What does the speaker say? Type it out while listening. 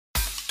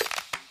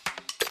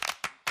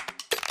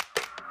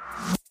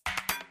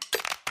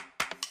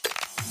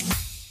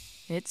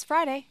It's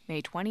Friday,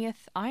 May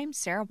 20th. I'm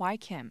Sarah Y.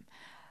 Kim.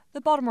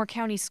 The Baltimore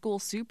County School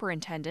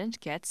Superintendent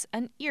gets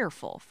an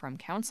earful from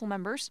council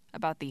members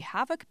about the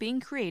havoc being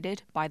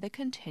created by the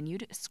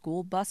continued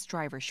school bus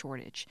driver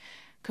shortage.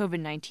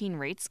 COVID-19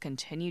 rates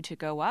continue to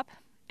go up,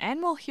 and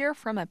we'll hear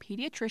from a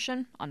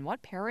pediatrician on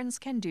what parents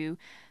can do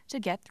to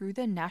get through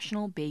the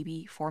national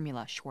baby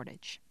formula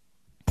shortage.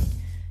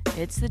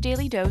 It's the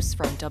Daily Dose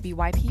from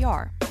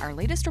WYPR, our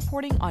latest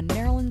reporting on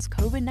Maryland's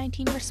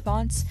COVID-19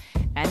 response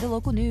and the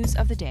local news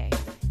of the day,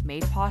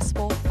 made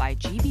possible by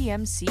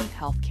GBMC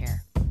Healthcare.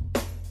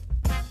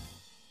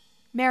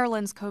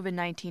 Maryland's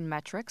COVID-19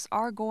 metrics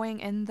are going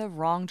in the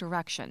wrong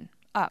direction,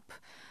 up.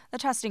 The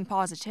testing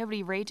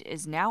positivity rate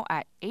is now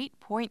at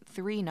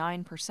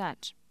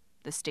 8.39%.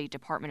 The State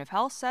Department of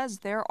Health says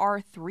there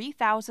are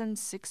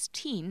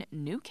 3,016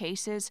 new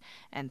cases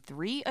and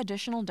 3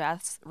 additional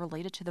deaths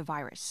related to the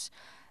virus.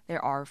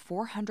 There are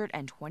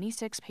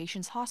 426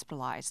 patients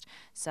hospitalized,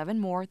 7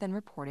 more than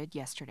reported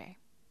yesterday.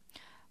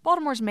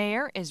 Baltimore's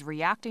mayor is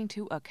reacting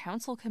to a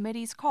council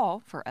committee's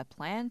call for a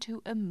plan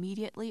to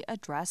immediately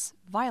address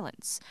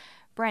violence.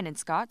 Brandon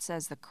Scott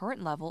says the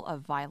current level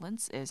of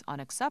violence is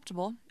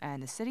unacceptable,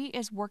 and the city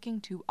is working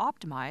to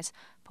optimize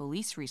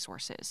police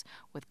resources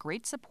with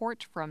great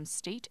support from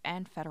state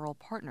and federal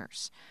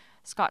partners.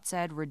 Scott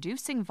said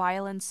reducing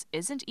violence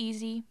isn't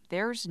easy,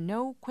 there's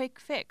no quick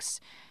fix,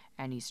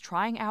 and he's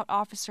trying out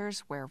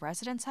officers where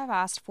residents have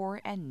asked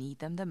for and need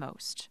them the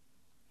most.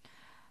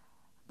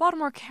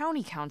 Baltimore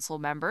County Council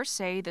members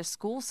say the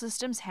school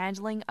system's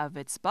handling of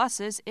its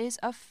buses is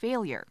a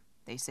failure.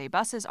 They say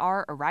buses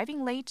are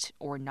arriving late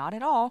or not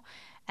at all,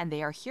 and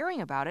they are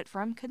hearing about it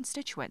from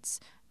constituents.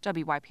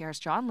 WYPR's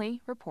John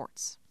Lee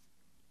reports.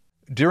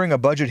 During a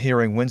budget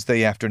hearing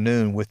Wednesday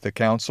afternoon with the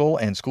council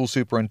and school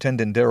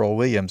superintendent Darrell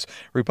Williams,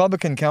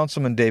 Republican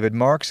Councilman David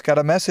Marks got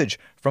a message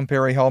from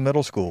Perry Hall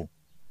Middle School.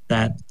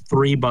 That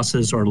 3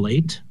 buses are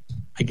late.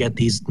 I get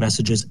these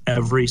messages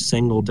every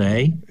single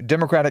day.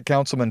 Democratic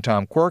Councilman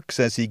Tom Quirk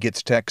says he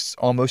gets texts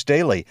almost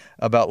daily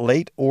about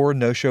late or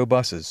no-show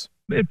buses.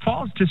 It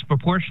falls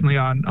disproportionately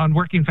on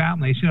working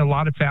families. A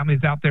lot of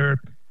families out there,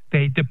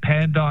 they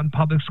depend on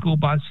public school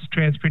bus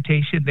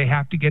transportation. They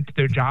have to get to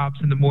their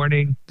jobs in the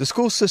morning. The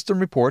school system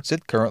reports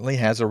it currently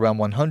has around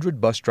 100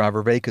 bus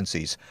driver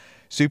vacancies.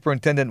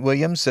 Superintendent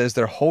Williams says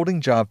they're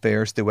holding job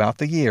fairs throughout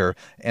the year,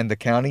 and the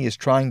county is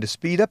trying to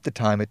speed up the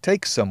time it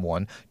takes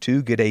someone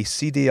to get a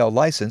CDL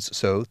license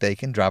so they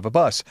can drive a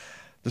bus.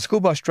 The school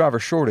bus driver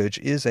shortage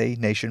is a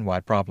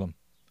nationwide problem.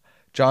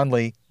 John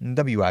Lee,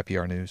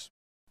 WIPR News.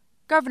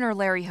 Governor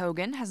Larry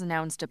Hogan has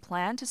announced a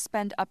plan to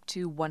spend up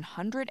to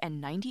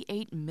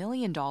 $198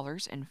 million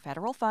in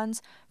federal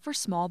funds for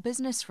small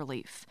business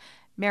relief.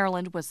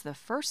 Maryland was the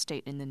first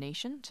state in the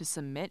nation to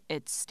submit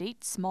its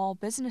State Small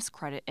Business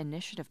Credit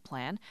Initiative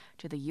plan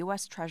to the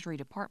U.S. Treasury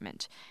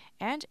Department,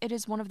 and it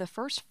is one of the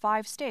first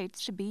 5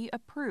 states to be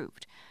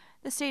approved.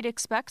 The state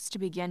expects to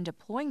begin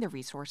deploying the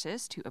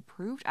resources to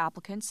approved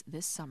applicants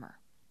this summer.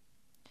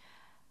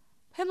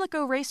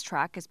 Pimlico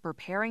Racetrack is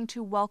preparing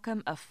to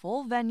welcome a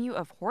full venue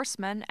of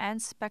horsemen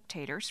and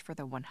spectators for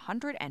the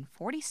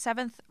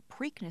 147th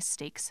Preakness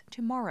Stakes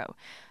tomorrow.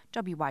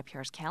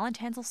 WYPR's Callan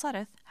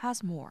Tansel-Sudeth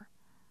has more.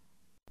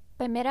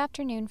 By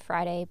mid-afternoon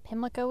Friday,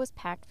 Pimlico was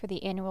packed for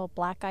the annual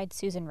Black-Eyed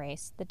Susan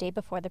race the day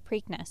before the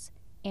Preakness.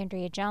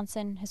 Andrea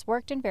Johnson has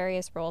worked in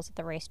various roles at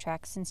the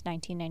racetrack since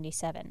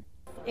 1997.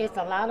 It's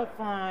a lot of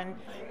fun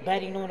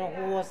betting on the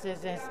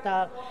horses and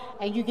stuff,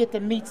 and you get to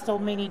meet so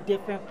many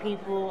different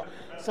people.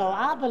 So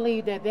I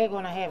believe that they're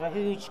going to have a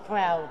huge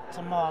crowd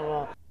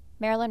tomorrow.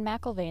 Marilyn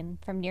McElvain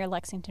from near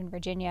Lexington,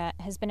 Virginia,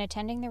 has been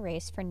attending the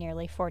race for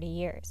nearly 40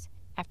 years.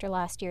 After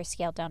last year's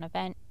scaled-down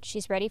event,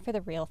 she's ready for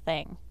the real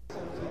thing.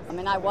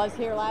 I was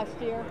here last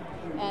year,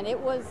 and it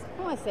was, I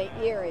don't want to say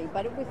eerie,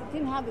 but it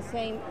didn't have the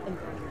same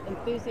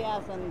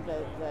enthusiasm.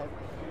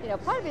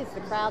 Part of it's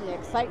the crowd and the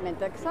excitement.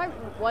 The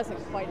excitement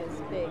wasn't quite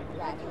as big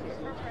last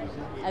year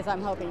as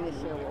I'm hoping this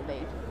year will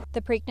be.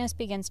 The Preakness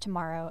begins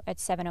tomorrow at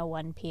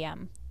 7:01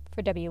 p.m.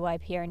 For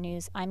WYPR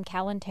News, I'm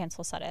Callan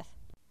Tansel-Sudeth.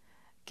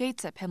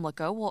 Gates at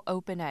Pimlico will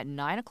open at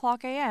 9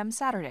 o'clock a.m.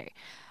 Saturday.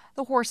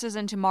 The horses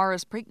in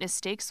tomorrow's Preakness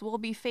Stakes will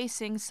be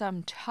facing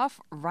some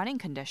tough running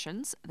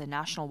conditions. The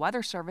National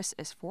Weather Service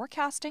is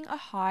forecasting a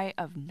high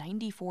of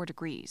 94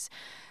 degrees.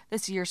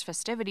 This year's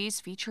festivities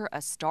feature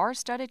a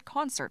star-studded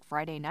concert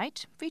Friday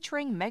night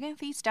featuring Megan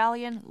Thee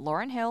Stallion,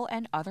 Lauryn Hill,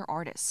 and other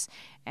artists.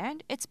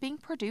 And it's being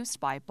produced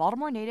by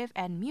Baltimore native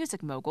and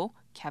music mogul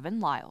Kevin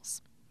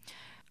Liles.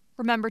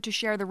 Remember to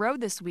share the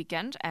road this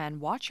weekend and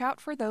watch out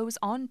for those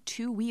on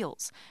 2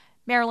 wheels.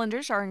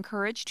 Marylanders are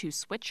encouraged to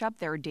switch up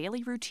their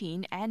daily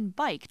routine and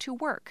bike to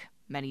work.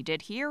 Many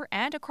did here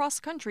and across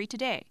country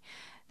today.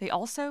 They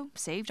also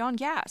saved on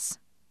gas.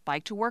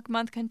 Bike to Work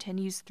Month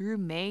continues through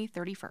May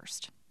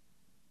 31st.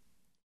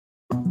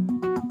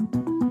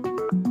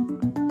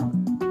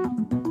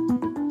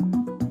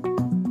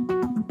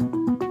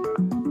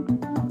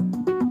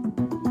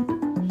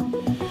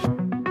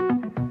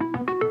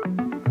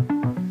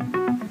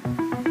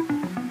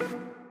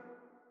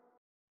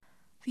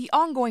 The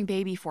ongoing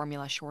baby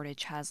formula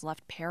shortage has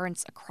left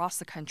parents across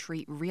the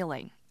country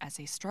reeling as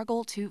they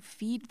struggle to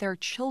feed their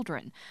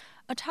children,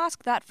 a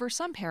task that for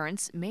some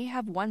parents may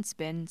have once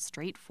been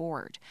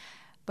straightforward.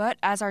 But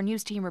as our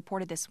news team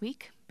reported this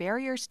week,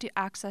 barriers to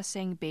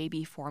accessing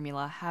baby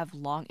formula have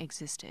long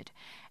existed.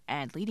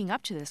 And leading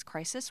up to this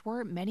crisis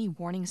were many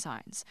warning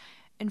signs.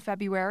 In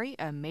February,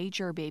 a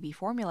major baby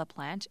formula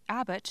plant,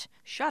 Abbott,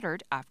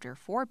 shuttered after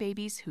 4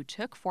 babies who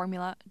took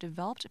formula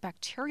developed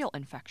bacterial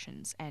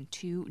infections and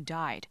 2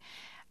 died.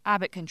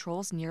 Abbott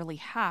controls nearly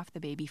half the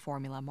baby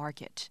formula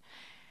market.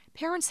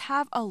 Parents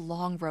have a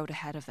long road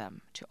ahead of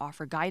them. To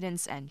offer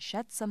guidance and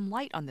shed some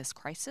light on this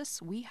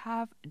crisis, we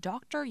have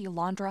Dr.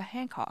 Yolandra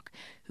Hancock,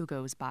 who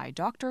goes by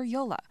Dr.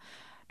 Yola.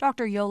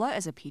 Dr. Yola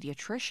is a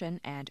pediatrician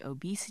and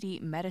obesity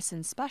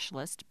medicine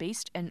specialist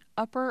based in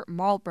Upper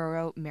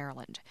Marlboro,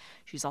 Maryland.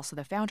 She's also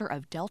the founder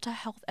of Delta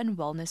Health and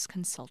Wellness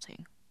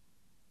Consulting.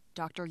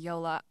 Dr.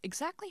 Yola,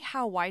 exactly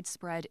how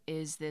widespread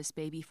is this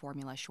baby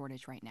formula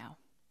shortage right now?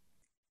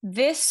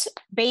 This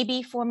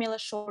baby formula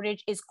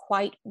shortage is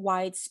quite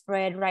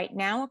widespread right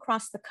now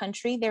across the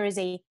country. There is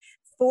a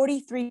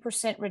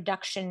 43%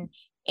 reduction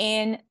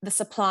in the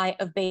supply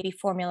of baby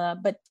formula,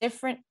 but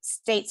different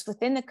states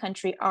within the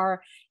country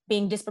are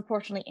being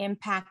disproportionately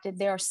impacted.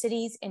 There are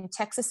cities in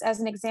Texas,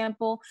 as an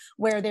example,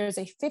 where there's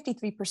a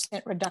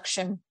 53%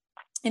 reduction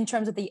in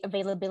terms of the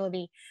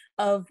availability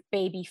of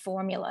baby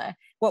formula.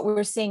 What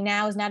we're seeing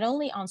now is not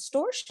only on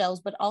store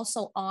shelves, but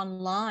also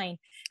online.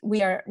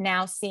 We are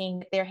now seeing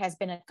that there has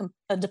been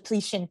a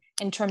depletion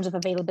in terms of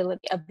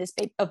availability of this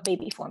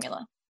baby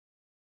formula.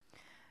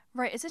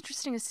 Right. It's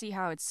interesting to see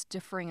how it's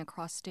differing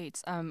across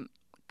states.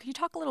 Could you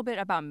talk a little bit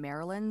about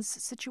Maryland's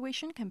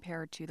situation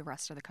compared to the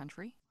rest of the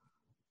country?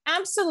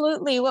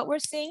 Absolutely. What we're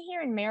seeing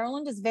here in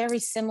Maryland is very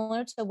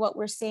similar to what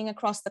we're seeing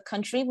across the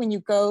country. When you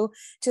go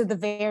to the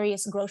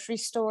various grocery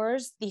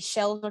stores, the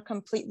shelves are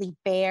completely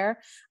bare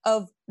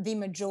of the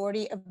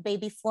majority of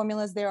baby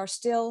formulas. There are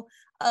still,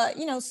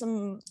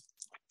 some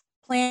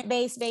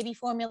plant-based baby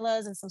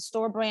formulas and some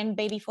store brand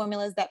baby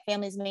formulas that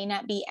families may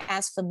not be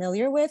as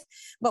familiar with.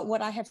 But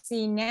what I have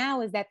seen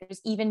now is that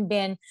there's even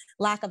been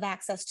lack of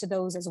access to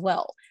those as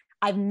well.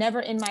 I've never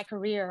in my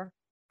career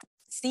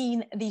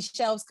seen these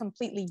shelves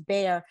completely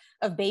bare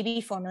of baby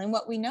formula. And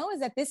what we know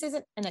is that this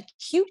isn't an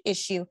acute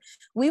issue.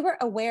 We were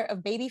aware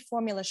of baby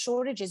formula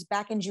shortages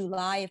back in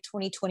July of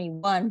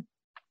 2021,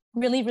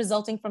 really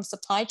resulting from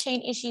supply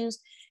chain issues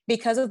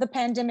because of the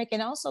pandemic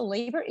and also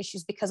labor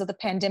issues because of the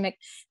pandemic.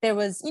 There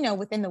was,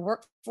 within the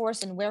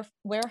workforce and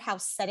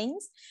warehouse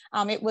settings,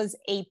 it was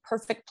a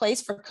perfect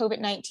place for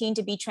COVID-19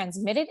 to be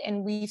transmitted.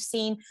 And we've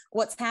seen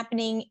what's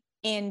happening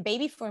in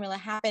baby formula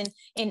happen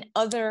in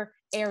other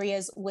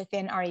areas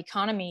within our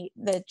economy.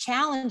 The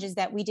challenge is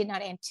that we did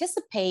not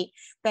anticipate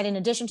that in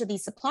addition to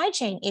these supply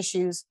chain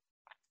issues,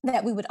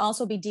 that we would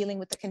also be dealing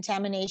with the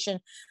contamination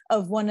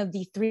of one of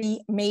the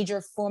 3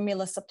 major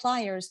formula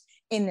suppliers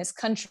in this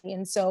country.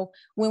 And so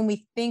when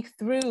we think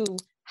through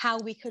how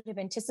we could have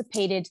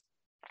anticipated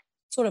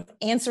sort of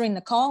answering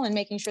the call and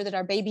making sure that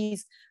our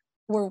babies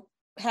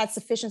had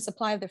sufficient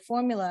supply of their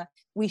formula,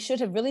 we should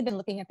have really been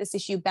looking at this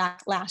issue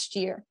back last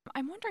year.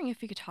 I'm wondering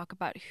if you could talk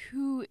about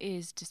who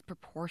is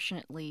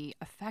disproportionately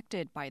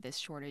affected by this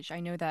shortage.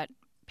 I know that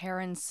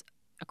parents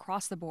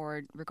across the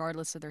board,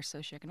 regardless of their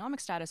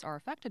socioeconomic status, are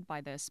affected by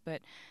this,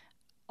 but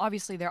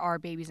obviously there are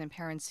babies and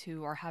parents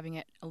who are having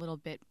it a little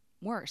bit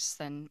worse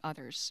than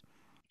others.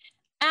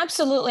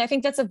 Absolutely. I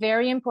think that's a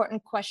very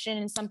important question,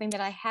 and something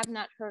that I have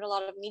not heard a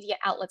lot of media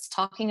outlets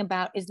talking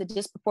about is the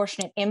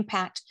disproportionate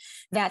impact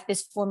that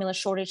this formula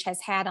shortage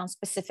has had on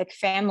specific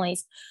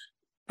families,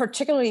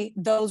 particularly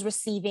those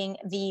receiving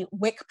the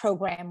WIC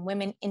program,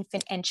 Women,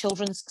 Infant, and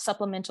Children's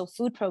Supplemental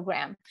Food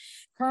Program.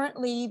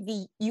 Currently,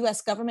 the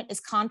U.S. government is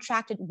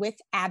contracted with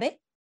Abbott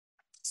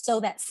so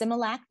that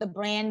Similac, the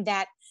brand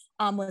that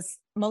was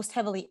most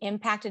heavily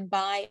impacted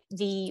by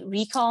the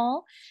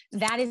recall,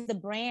 that is the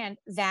brand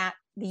that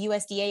the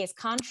USDA is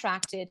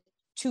contracted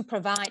to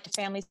provide to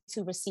families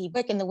who receive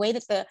WIC. And the way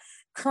that the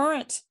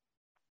current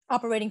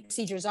operating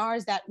procedures are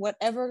is that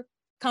whatever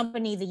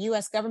company the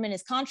US government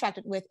is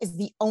contracted with is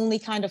the only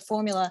kind of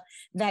formula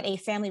that a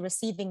family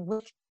receiving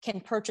WIC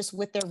can purchase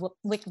with their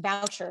WIC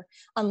voucher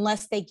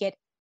unless they get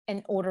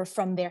an order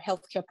from their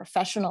healthcare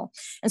professional.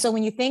 And so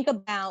when you think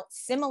about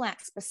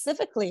Similac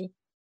specifically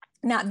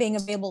not being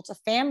available to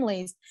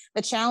families,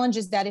 the challenge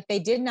is that if they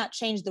did not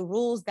change the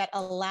rules that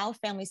allow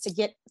families to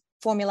get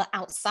formula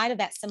outside of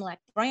that Similac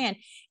brand,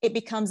 it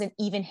becomes an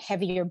even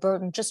heavier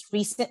burden. Just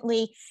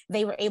recently,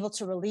 they were able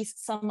to release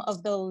some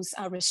of those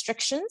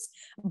restrictions,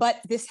 but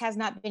this has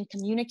not been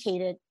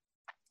communicated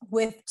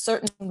with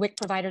certain WIC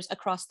providers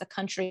across the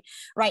country.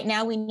 Right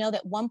now, we know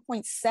that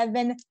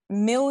 1.7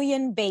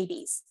 million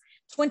babies,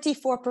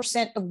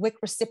 24% of WIC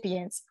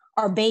recipients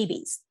are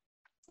babies.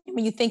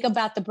 When you think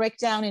about the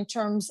breakdown in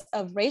terms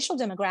of racial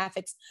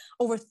demographics,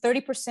 over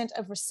 30%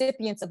 of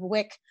recipients of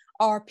WIC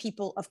are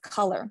people of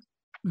color.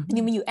 Mm-hmm.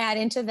 And when you add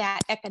into that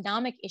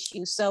economic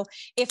issue, so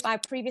if I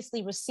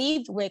previously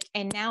received WIC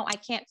and now I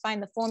can't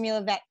find the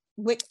formula that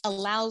WIC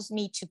allows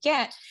me to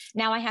get,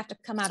 now I have to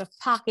come out of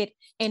pocket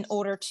in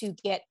order to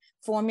get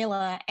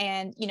formula.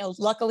 And,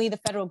 luckily the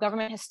federal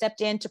government has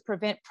stepped in to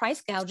prevent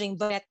price gouging.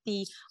 But at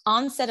the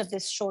onset of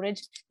this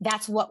shortage,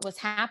 that's what was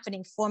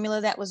happening.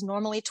 Formula that was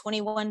normally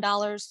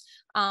 $21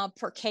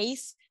 per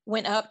case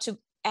went up to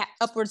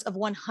upwards of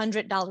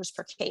 $100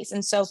 per case.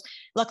 And so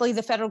luckily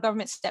the federal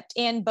government stepped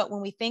in. But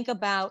when we think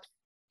about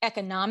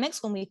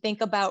economics, when we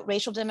think about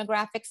racial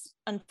demographics,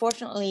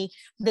 unfortunately,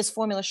 this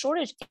formula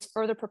shortage is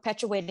further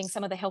perpetuating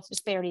some of the health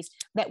disparities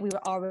that we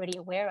were already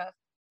aware of.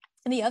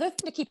 And the other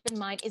thing to keep in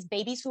mind is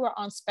babies who are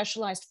on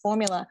specialized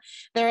formula.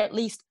 There are at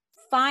least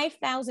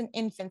 5,000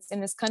 infants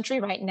in this country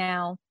right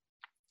now,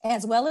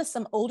 as well as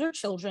some older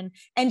children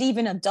and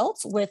even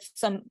adults with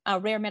some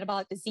rare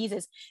metabolic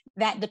diseases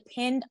that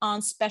depend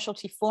on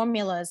specialty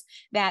formulas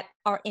that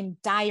are in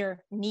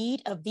dire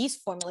need of these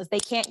formulas. They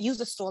can't use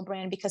a store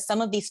brand because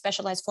some of these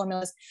specialized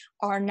formulas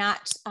are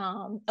not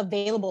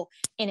available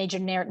in a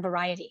generic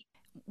variety.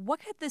 What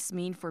could this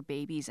mean for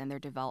babies and their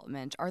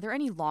development? Are there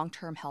any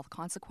long-term health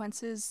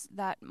consequences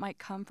that might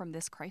come from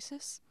this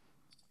crisis?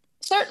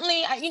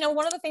 Certainly,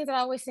 one of the things that I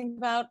always think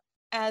about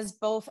as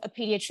both a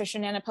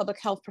pediatrician and a public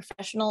health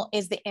professional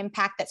is the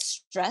impact that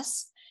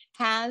stress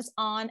has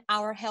on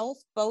our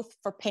health, both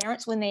for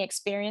parents when they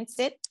experience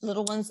it,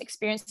 little ones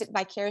experience it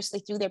vicariously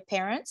through their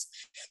parents.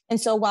 And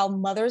so while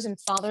mothers and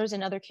fathers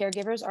and other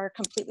caregivers are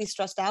completely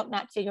stressed out,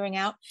 not figuring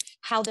out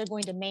how they're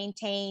going to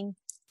maintain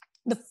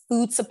the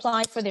food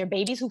supply for their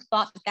babies, who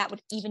thought that that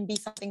would even be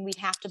something we'd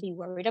have to be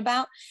worried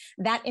about,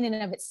 that in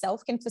and of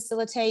itself can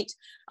facilitate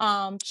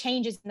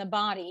changes in the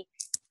body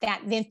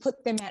that then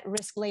put them at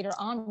risk later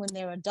on when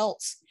they're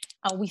adults.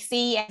 We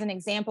see as an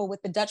example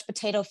with the Dutch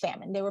potato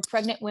famine. There were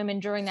pregnant women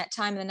during that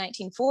time in the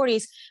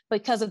 1940s.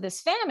 Because of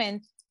this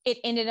famine, it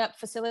ended up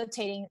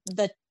facilitating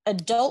the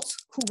adults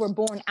who were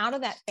born out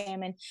of that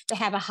famine to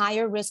have a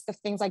higher risk of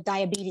things like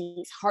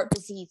diabetes, heart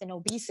disease, and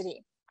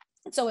obesity.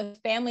 So if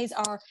families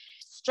are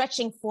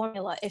stretching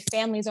formula, if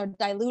families are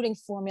diluting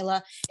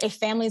formula, if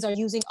families are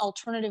using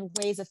alternative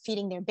ways of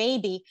feeding their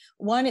baby,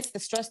 one, it's the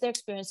stress they're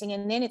experiencing,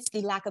 and then it's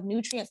the lack of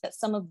nutrients that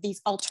some of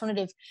these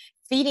alternative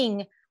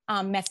feeding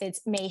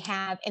methods may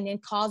have, and then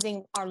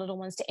causing our little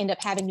ones to end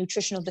up having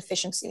nutritional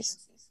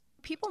deficiencies.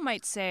 People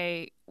might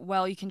say,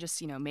 well, you can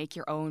just, make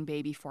your own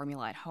baby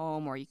formula at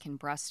home, or you can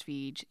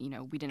breastfeed.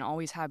 We didn't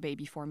always have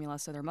baby formula,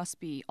 so there must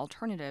be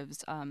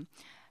alternatives.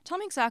 Tell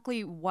me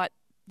exactly what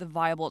the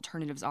viable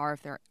alternatives are,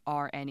 if there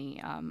are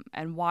any,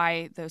 and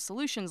why those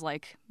solutions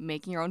like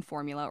making your own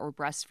formula or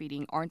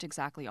breastfeeding aren't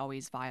exactly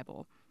always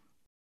viable.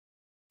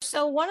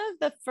 So one of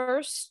the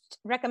first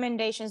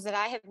recommendations that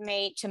I have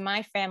made to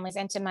my families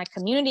and to my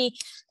community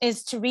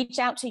is to reach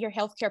out to your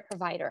healthcare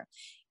provider.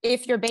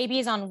 If your baby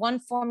is on one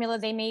formula,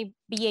 they may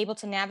be able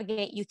to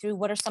navigate you through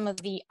what are some of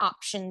the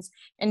options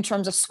in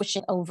terms of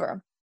switching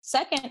over.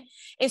 Second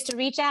is to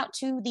reach out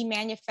to the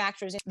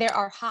manufacturers. There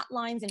are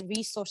hotlines and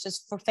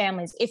resources for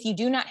families. If you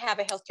do not have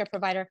a healthcare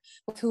provider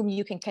with whom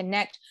you can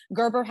connect,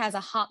 Gerber has a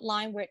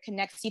hotline where it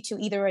connects you to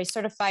either a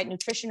certified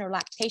nutrition or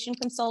lactation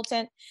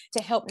consultant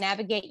to help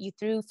navigate you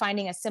through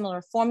finding a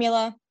similar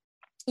formula.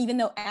 Even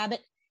though Abbott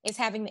is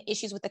having the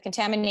issues with the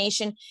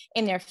contamination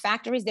in their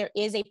factories, there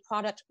is a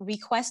product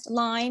request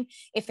line.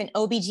 If an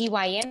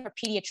OBGYN or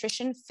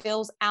pediatrician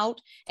fills out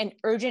an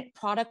urgent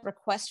product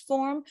request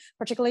form,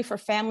 particularly for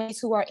families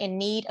who are in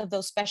need of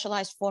those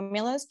specialized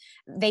formulas,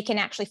 they can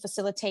actually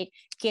facilitate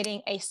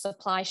getting a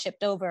supply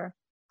shipped over.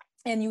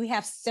 And you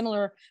have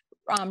similar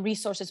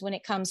resources when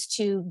it comes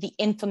to the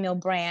Enfamil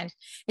brand.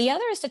 The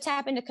other is to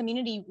tap into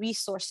community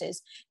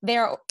resources.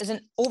 There is an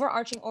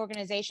overarching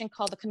organization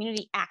called the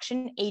Community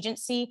Action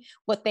Agency.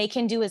 What they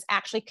can do is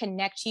actually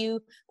connect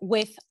you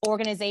with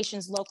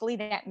organizations locally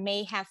that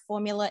may have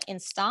formula in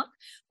stock,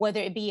 whether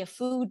it be a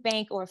food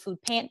bank or a food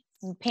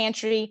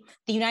pantry.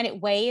 The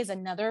United Way is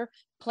another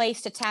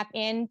place to tap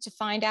in to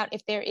find out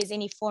if there is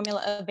any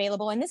formula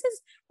available. And this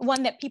is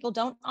one that people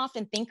don't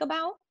often think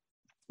about.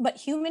 But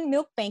human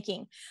milk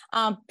banking.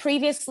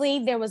 Previously,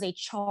 there was a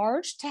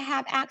charge to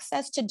have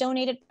access to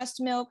donated breast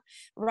milk.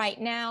 Right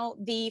now,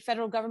 the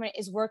federal government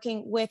is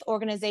working with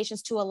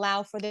organizations to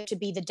allow for there to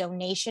be the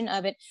donation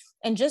of it.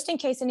 And just in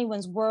case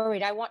anyone's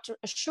worried, I want to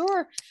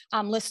assure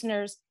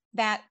listeners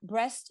that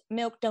breast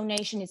milk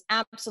donation is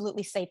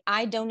absolutely safe.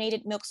 I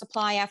donated milk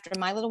supply after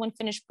my little one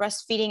finished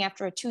breastfeeding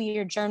after a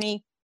 2-year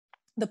journey.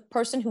 The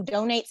person who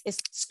donates is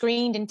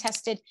screened and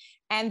tested,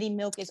 and the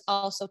milk is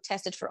also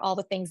tested for all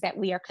the things that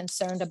we are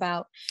concerned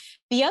about.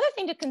 The other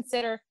thing to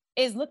consider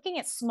is looking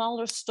at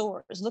smaller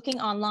stores,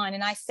 looking online.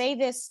 And I say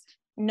this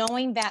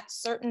knowing that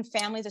certain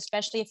families,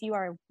 especially if you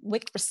are a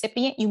WIC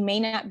recipient, you may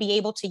not be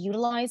able to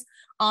utilize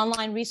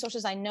online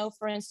resources. I know,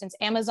 for instance,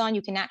 Amazon,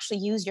 you can actually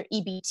use your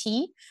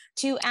EBT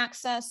to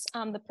access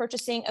the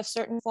purchasing of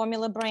certain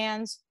formula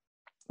brands.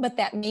 but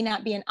that may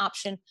not be an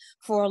option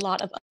for a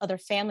lot of other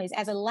families.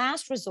 As a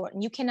last resort,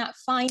 and you cannot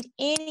find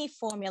any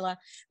formula,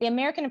 the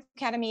American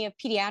Academy of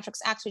Pediatrics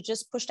actually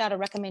just pushed out a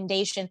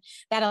recommendation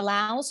that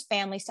allows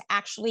families to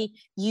actually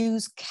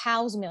use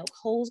cow's milk,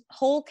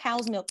 whole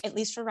cow's milk, at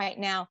least for right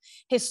now.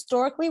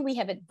 Historically, we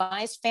have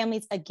advised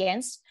families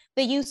against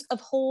the use of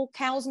whole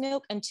cow's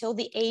milk until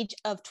the age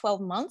of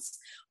 12 months.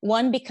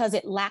 One, because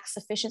it lacks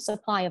sufficient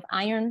supply of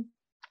iron.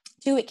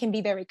 Two, it can be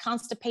very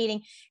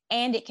constipating,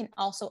 and it can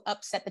also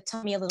upset the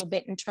tummy a little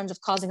bit in terms of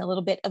causing a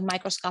little bit of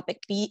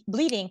microscopic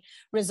bleeding,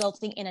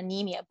 resulting in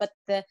anemia. But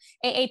the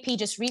AAP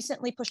just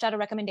recently pushed out a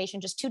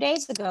recommendation just 2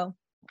 days ago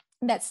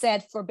that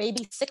said for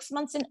babies 6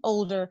 months and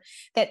older,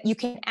 that you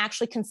can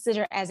actually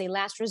consider as a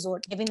last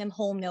resort giving them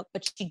whole milk,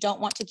 but you don't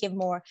want to give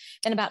more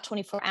than about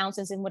 24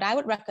 ounces. And what I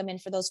would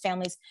recommend for those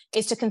families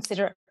is to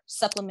consider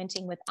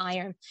supplementing with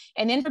iron.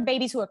 And then for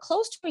babies who are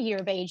close to a year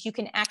of age, you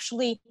can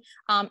actually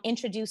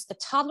introduce the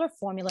toddler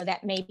formula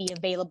that may be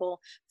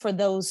available for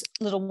those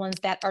little ones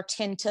that are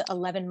 10 to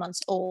 11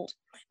 months old.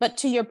 But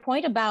to your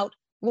point about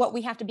what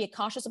we have to be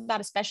cautious about,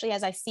 especially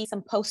as I see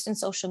some posts in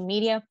social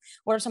media,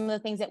 what are some of the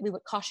things that we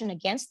would caution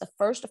against? The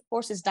first, of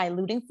course, is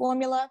diluting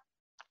formula.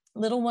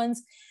 Little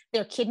ones,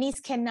 their kidneys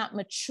cannot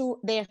mature.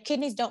 Their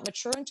kidneys don't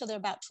mature until they're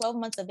about 12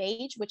 months of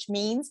age, which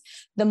means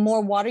the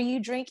more water you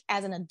drink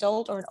as an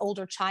adult or an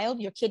older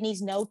child, your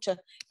kidneys know to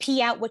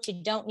pee out what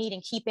you don't need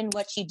and keep in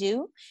what you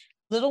do.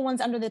 Little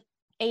ones under the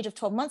age of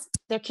 12 months,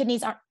 their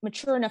kidneys aren't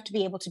mature enough to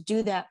be able to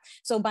do that.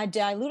 So by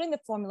diluting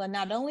the formula,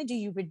 not only do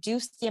you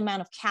reduce the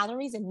amount of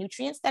calories and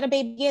nutrients that a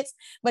baby gets,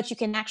 but you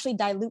can actually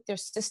dilute their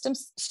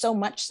systems so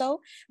much so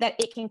that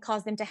it can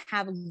cause them to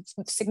have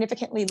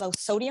significantly low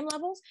sodium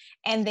levels,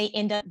 and they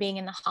end up being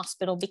in the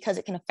hospital because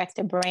it can affect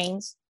their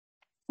brains.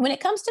 When it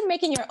comes to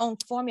making your own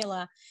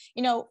formula,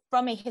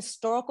 from a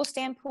historical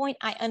standpoint,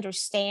 I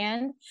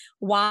understand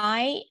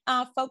why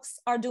folks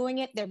are doing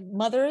it. Their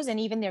mothers and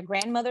even their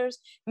grandmothers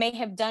may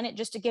have done it.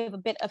 Just to give a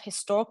bit of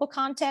historical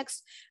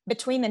context,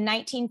 between the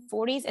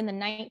 1940s and the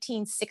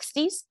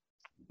 1960s,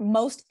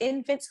 most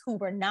infants who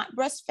were not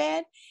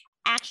breastfed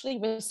actually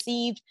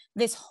received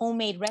this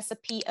homemade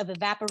recipe of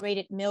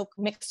evaporated milk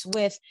mixed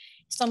with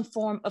some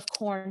form of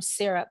corn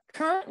syrup.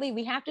 Currently,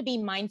 we have to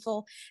be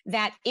mindful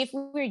that if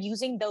we're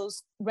using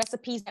those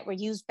recipes that were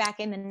used back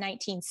in the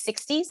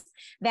 1960s,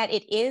 that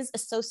it is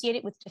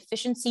associated with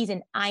deficiencies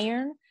in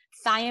iron,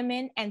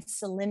 thiamine, and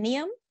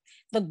selenium.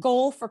 The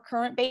goal for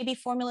current baby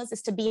formulas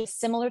is to be as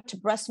similar to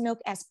breast milk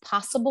as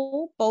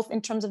possible, both in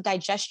terms of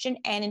digestion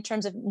and in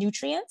terms of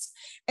nutrients.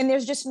 And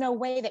there's just no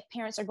way that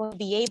parents are going to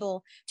be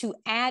able to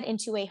add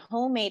into a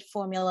homemade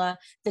formula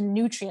the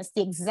nutrients,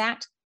 the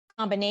exact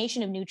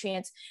combination of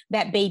nutrients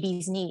that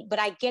babies need. But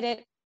I get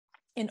it.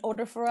 In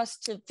order for us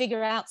to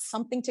figure out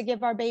something to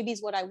give our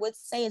babies, what I would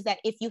say is that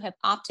if you have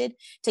opted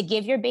to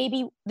give your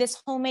baby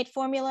this homemade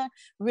formula,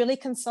 really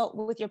consult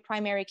with your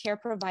primary care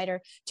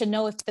provider to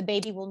know if the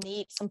baby will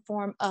need some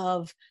form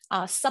of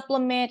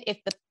supplement,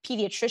 if the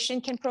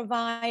pediatrician can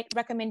provide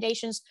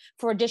recommendations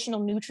for additional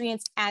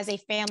nutrients as a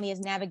family is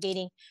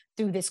navigating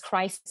through this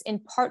crisis. In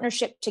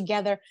partnership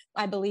together,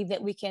 I believe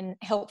that we can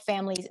help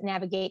families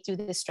navigate through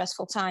this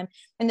stressful time.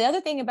 And the other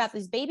thing about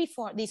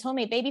these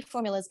homemade baby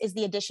formulas is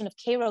the addition of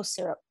Karo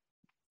syrup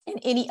and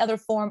any other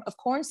form of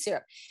corn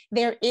syrup.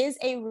 There is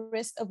a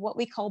risk of what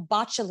we call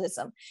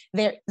botulism.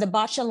 The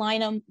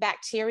botulinum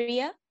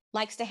bacteria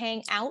likes to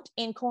hang out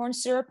in corn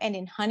syrup and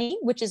in honey,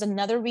 which is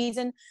another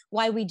reason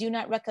why we do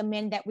not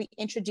recommend that we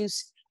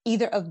introduce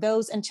either of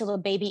those until a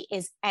baby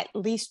is at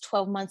least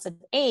 12 months of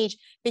age,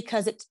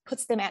 because it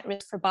puts them at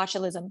risk for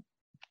botulism.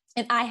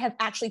 And I have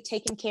actually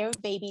taken care of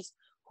babies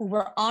who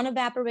were on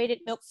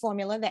evaporated milk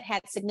formula that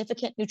had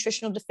significant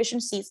nutritional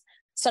deficiencies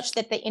such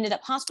that they ended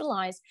up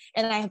hospitalized.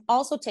 And I have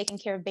also taken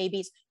care of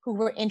babies who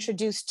were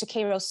introduced to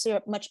Karo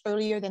syrup much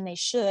earlier than they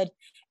should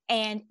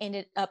and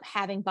ended up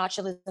having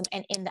botulism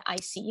and in the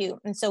ICU.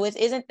 And so it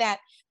isn't that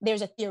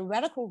there's a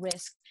theoretical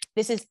risk.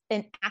 This is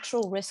an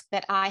actual risk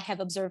that I have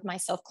observed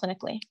myself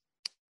clinically.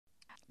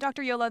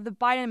 Dr. Yola, the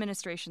Biden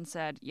administration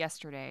said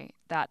yesterday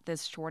that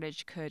this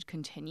shortage could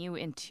continue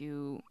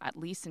at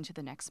least into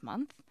the next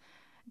month.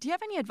 Do you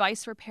have any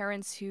advice for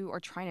parents who are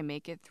trying to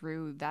make it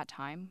through that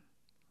time?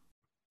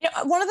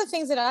 One of the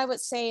things that I would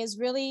say is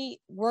really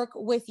work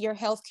with your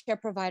healthcare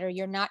provider.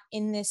 You're not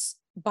in this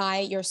by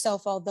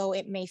yourself, although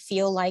it may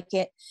feel like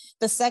it.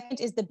 The second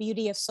is the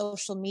beauty of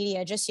social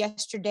media. Just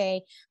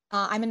yesterday,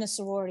 I'm in a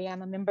sorority.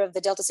 I'm a member of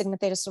the Delta Sigma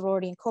Theta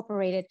Sorority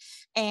Incorporated.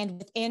 And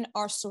within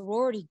our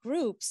sorority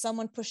group,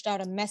 someone pushed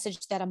out a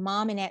message that a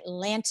mom in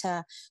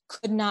Atlanta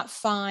could not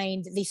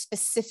find the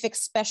specific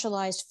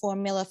specialized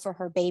formula for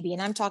her baby.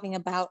 And I'm talking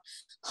about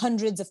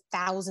hundreds of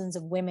thousands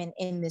of women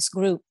in this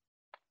group.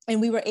 And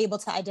we were able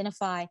to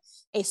identify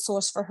a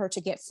source for her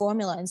to get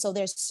formula. And so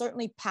there's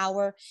certainly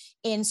power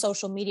in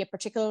social media,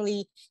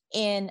 particularly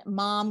in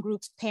mom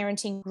groups,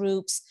 parenting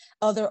groups,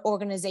 other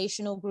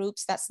organizational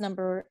groups. That's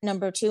number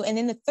two. And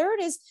then the third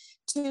is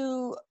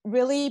to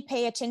really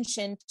pay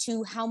attention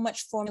to how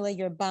much formula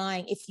you're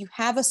buying. If you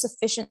have a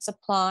sufficient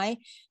supply,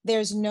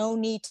 there's no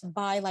need to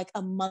buy like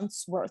a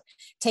month's worth.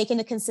 Take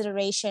into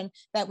consideration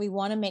that we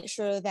want to make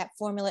sure that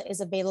formula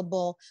is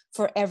available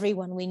for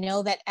everyone. We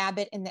know that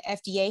Abbott and the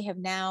FDA have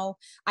now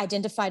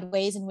identified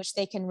ways in which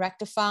they can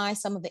rectify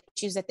some of the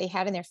issues that they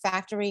had in their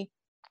factory.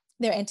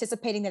 They're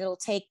anticipating that it'll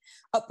take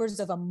upwards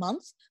of a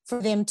month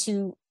for them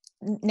to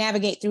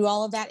navigate through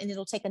all of that, and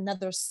it'll take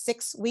another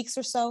 6 weeks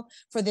or so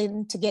for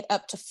them to get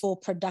up to full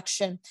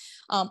production.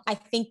 I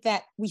think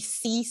that we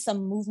see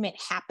some movement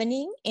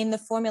happening in the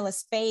formula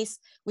space.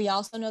 We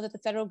also know that the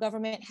federal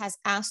government has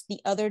asked the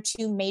other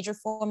two major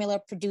formula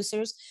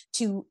producers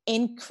to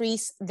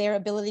increase their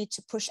ability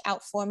to push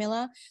out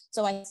formula.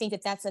 So I think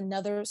that that's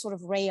another sort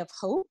of ray of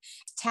hope.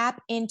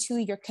 Tap into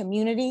your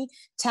community,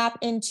 tap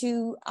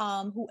into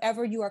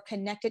whoever you are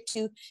connected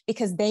to,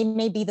 because they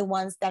may be the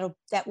ones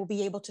that will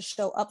be able to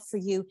show up for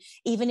you,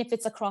 even if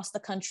it's across the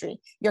country.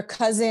 Your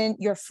cousin,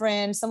 your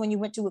friend, someone you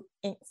went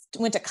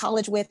to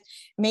college with,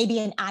 maybe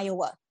in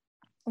Iowa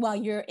while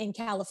you're in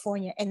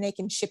California, and they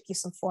can ship you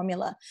some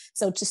formula.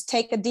 So just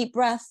take a deep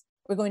breath.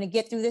 We're going to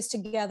get through this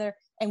together,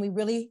 and we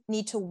really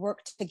need to work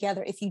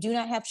together. If you do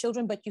not have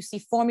children, but you see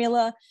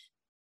formula,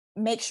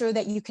 make sure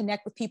that you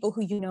connect with people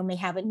who you know may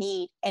have a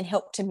need and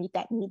help to meet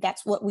that need.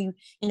 That's what we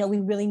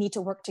really need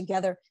to work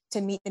together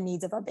to meet the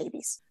needs of our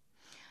babies.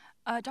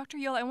 Dr.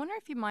 Yola, I wonder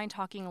if you mind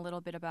talking a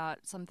little bit about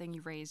something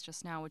you raised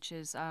just now, which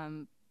is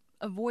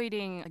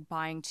avoiding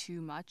buying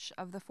too much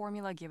of the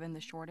formula given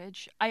the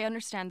shortage. I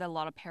understand that a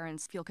lot of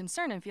parents feel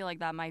concerned and feel like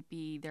that might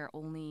be their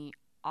only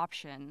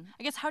option.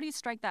 I guess, how do you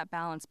strike that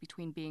balance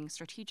between being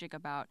strategic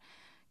about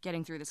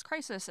getting through this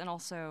crisis and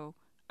also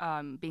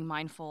being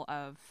mindful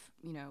of,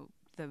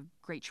 the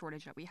great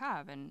shortage that we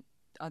have and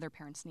other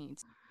parents'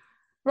 needs?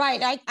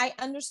 Right. I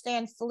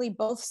understand fully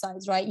both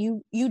sides, right?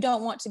 You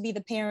don't want to be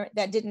the parent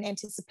that didn't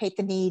anticipate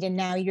the need, and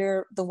now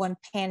you're the one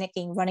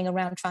panicking, running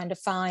around trying to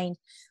find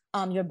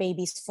your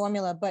baby's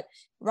formula. But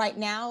right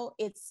now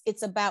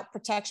it's about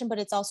protection, but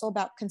it's also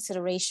about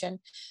consideration,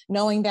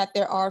 knowing that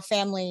there are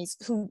families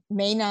who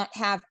may not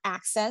have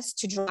access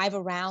to drive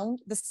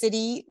around the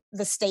city,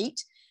 the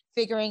state,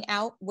 figuring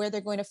out where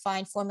they're going to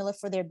find formula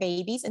for their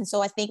babies. And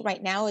so I think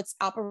right now it's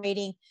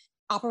operating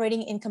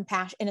in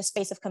compassion, in a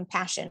space of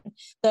compassion.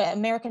 The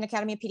American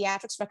Academy of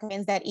Pediatrics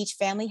recommends that each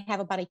family have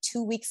about a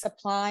 2-week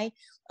supply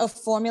of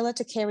formula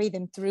to carry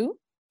them through.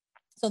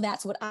 So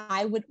that's what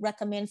I would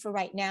recommend for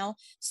right now,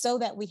 so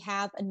that we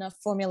have enough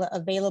formula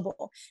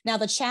available. Now,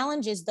 the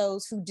challenge is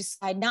those who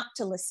decide not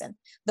to listen,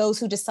 those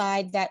who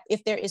decide that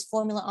if there is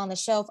formula on the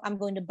shelf, I'm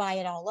going to buy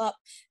it all up.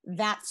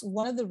 That's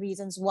one of the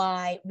reasons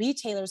why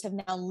retailers have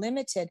now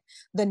limited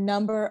the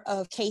number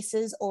of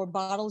cases or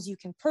bottles you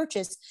can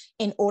purchase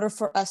in order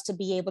for us to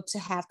be able to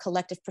have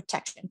collective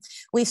protection.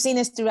 We've seen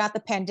this throughout the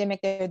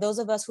pandemic. There are those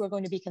of us who are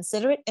going to be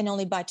considerate and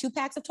only buy 2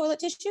 packs of toilet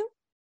tissue,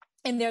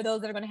 and there are those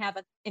that are going to have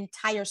an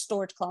entire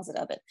storage closet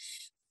of it.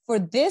 For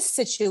this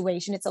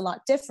situation, it's a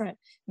lot different,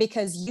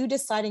 because you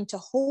deciding to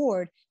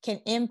hoard can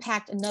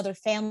impact another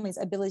family's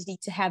ability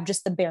to have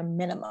just the bare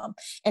minimum.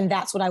 And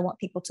that's what I want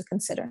people to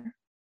consider.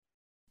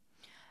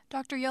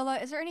 Dr. Yola,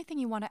 is there anything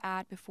you want to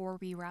add before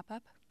we wrap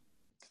up?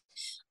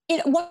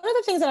 One of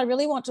the things that I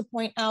really want to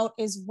point out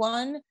is,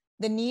 one,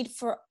 the need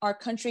for our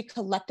country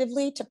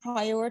collectively to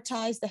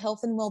prioritize the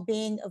health and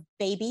well-being of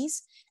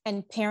babies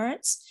and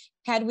parents.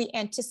 Had we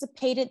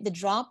anticipated the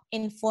drop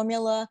in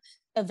formula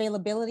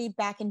availability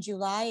back in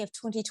July of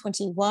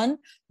 2021,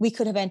 we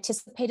could have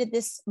anticipated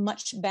this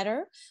much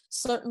better.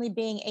 Certainly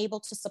being able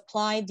to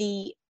supply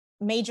the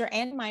major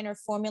and minor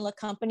formula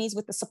companies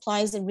with the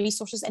supplies and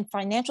resources and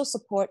financial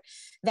support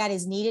that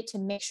is needed to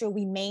make sure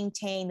we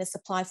maintain the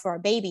supply for our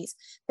babies.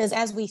 Because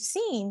as we've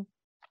seen,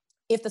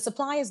 if the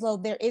supply is low,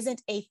 there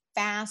isn't a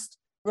fast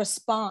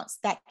response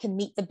that can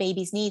meet the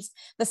baby's needs.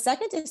 The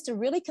second is to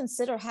really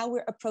consider how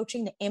we're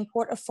approaching the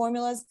import of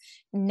formulas.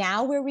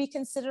 Now we're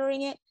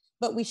reconsidering it,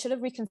 but we should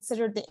have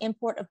reconsidered the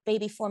import of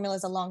baby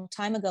formulas a long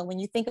time ago. When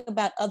you think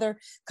about other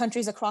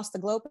countries across the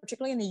globe,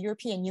 particularly in the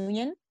European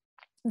Union,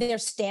 their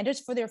standards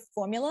for their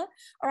formula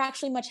are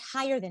actually much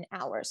higher than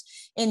ours.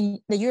 In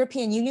the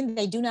European Union,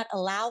 they do not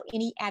allow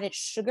any added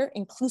sugar,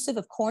 inclusive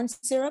of corn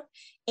syrup,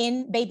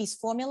 in baby's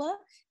formula.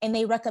 And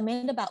they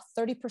recommend about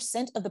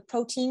 30% of the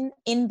protein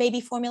in baby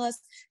formulas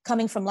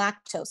coming from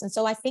lactose. And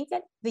so I think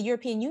that the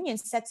European Union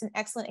sets an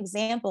excellent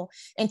example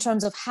in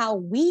terms of how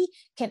we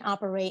can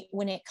operate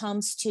when it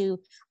comes to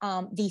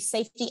the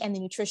safety and the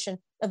nutrition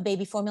of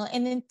baby formula.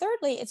 And then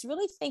thirdly, it's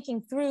really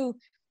thinking through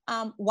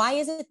why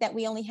is it that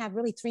we only have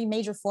really 3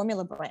 major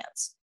formula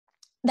brands?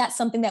 That's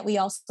something that we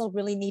also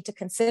really need to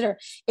consider.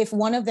 If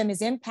one of them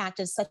is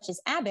impacted, such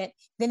as Abbott,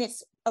 then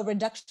it's a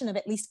reduction of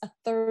at least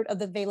 1/3 of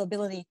the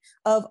availability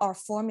of our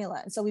formula.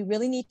 And so we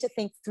really need to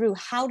think through,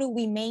 how do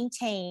we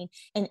maintain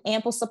an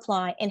ample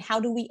supply, and how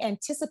do we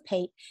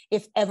anticipate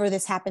if ever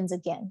this happens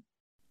again?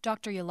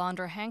 Dr.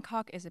 Yolanda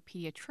Hancock is a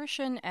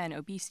pediatrician and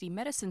obesity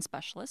medicine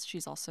specialist.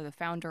 She's also the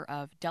founder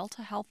of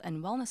Delta Health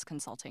and Wellness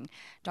Consulting.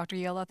 Dr.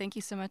 Yola, thank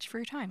you so much for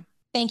your time.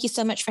 Thank you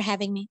so much for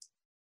having me.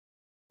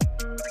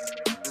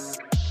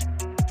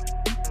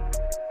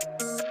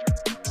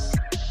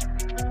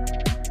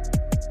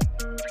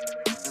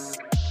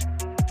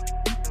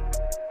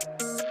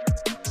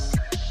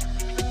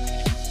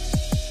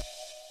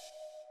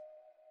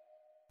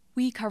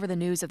 We cover the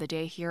news of the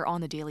day here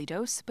on The Daily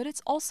Dose, but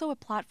it's also a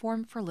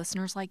platform for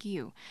listeners like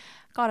you.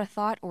 Got a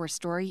thought or a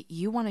story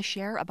you want to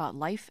share about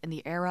life in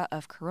the era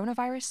of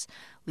coronavirus?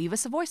 Leave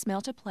us a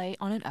voicemail to play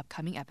on an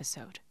upcoming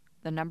episode.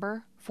 The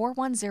number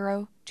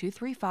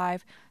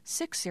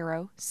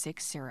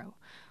 410-235-6060.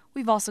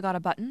 We've also got a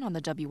button on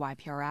the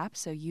WYPR app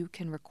so you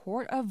can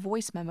record a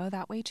voice memo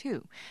that way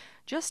too.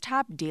 Just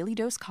tap Daily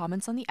Dose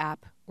Comments on the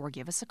app or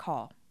give us a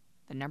call.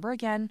 The number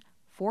again,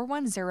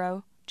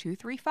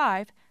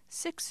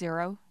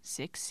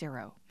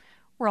 410-235-6060.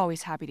 We're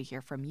always happy to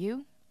hear from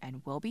you,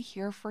 and we'll be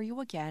here for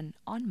you again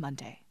on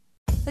Monday.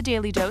 The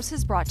Daily Dose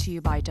is brought to you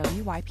by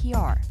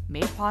WYPR,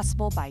 made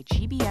possible by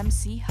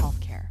GBMC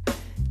Healthcare.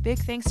 Big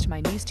thanks to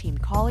my news team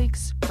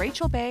colleagues,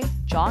 Rachel Bay,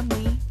 John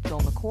Lee, Joel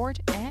McCord,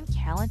 and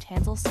Callan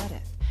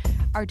Tanzel-Sedith.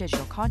 Our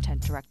digital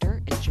content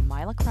director is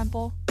Jamila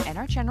Krempel, and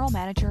our general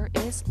manager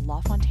is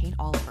LaFontaine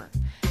Oliver.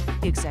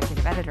 The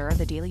executive editor of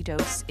The Daily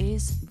Dose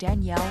is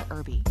Danielle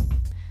Irby.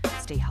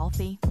 Stay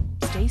healthy,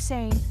 stay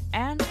sane,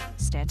 and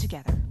stand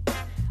together.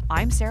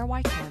 I'm Sarah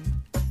Y.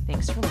 Kim.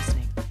 Thanks for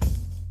listening.